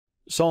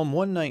Psalm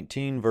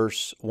 119,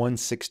 verse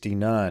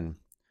 169.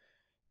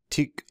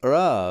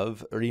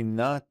 Tikrav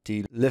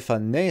rinati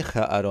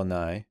lefanecha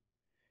Adonai,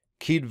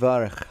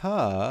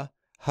 kidvarcha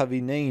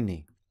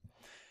havineni.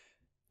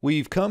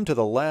 We've come to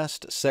the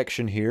last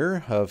section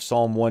here of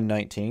Psalm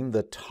 119,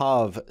 the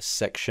Tav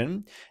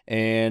section,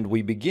 and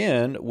we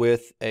begin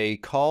with a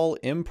call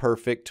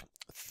imperfect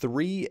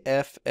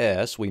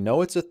 3FS. We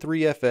know it's a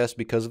 3FS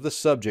because of the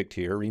subject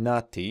here,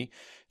 rinati.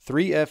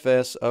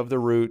 3FS of the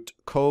root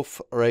kof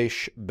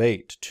resh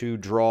beit, to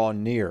draw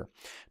near.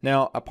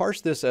 Now, I parse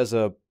this as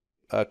a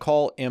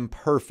call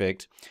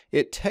imperfect.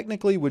 It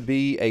technically would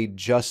be a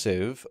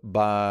jussive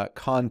by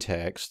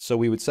context. So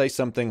we would say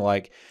something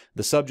like,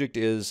 the subject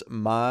is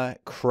my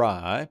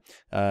cry.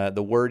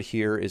 The word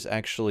here is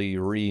actually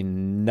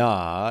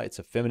rina. It's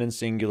a feminine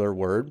singular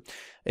word.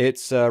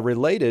 It's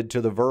related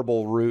to the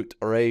verbal root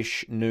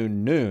resh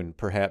nun nun.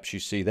 Perhaps you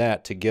see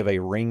that, to give a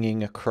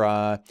ringing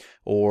cry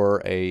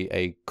or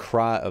a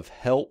cry of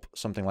help,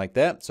 something like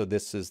that. So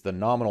this is the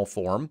nominal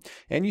form.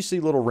 And you see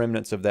little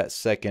remnants of that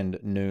second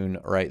nun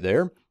right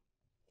there.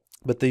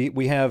 But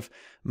we have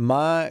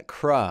my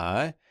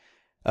cry,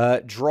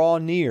 draw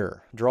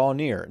near, draw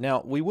near.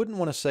 Now, we wouldn't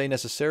want to say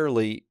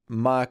necessarily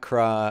my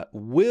cry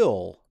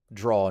will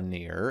draw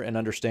near and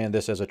understand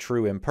this as a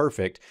true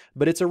imperfect,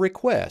 but it's a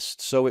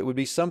request. So it would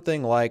be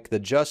something like the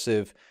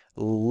jussive,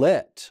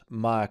 let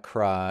my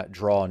cry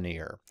draw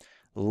near.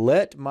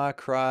 Let my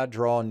cry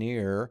draw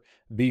near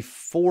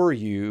before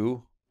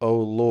you, O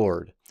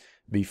Lord.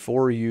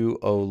 Before you,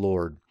 O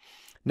Lord.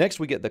 Next,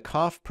 we get the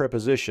kaf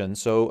preposition.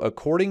 So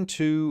according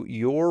to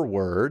your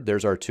word,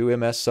 there's our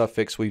 2ms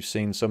suffix we've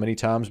seen so many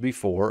times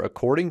before.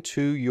 According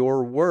to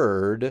your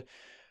word,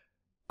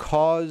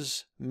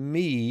 cause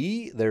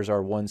me, there's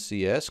our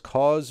 1cs,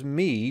 cause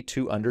me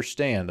to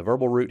understand. The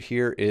verbal root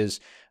here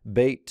is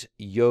beit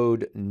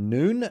yod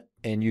nun,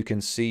 and you can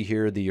see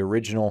here the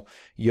original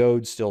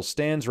yod still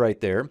stands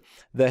right there.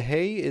 The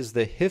hey is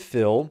the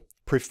hifil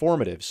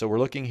preformative. So we're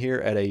looking here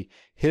at a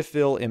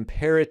hifil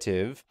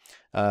imperative,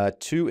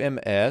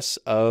 2ms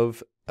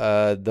of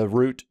the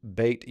root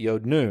beit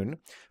yod nun,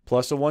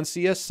 plus a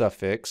 1cs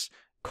suffix,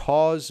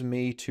 cause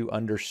me to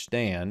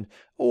understand,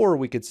 or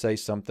we could say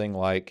something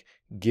like,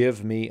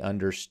 give me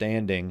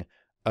understanding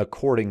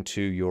according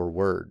to your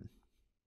word.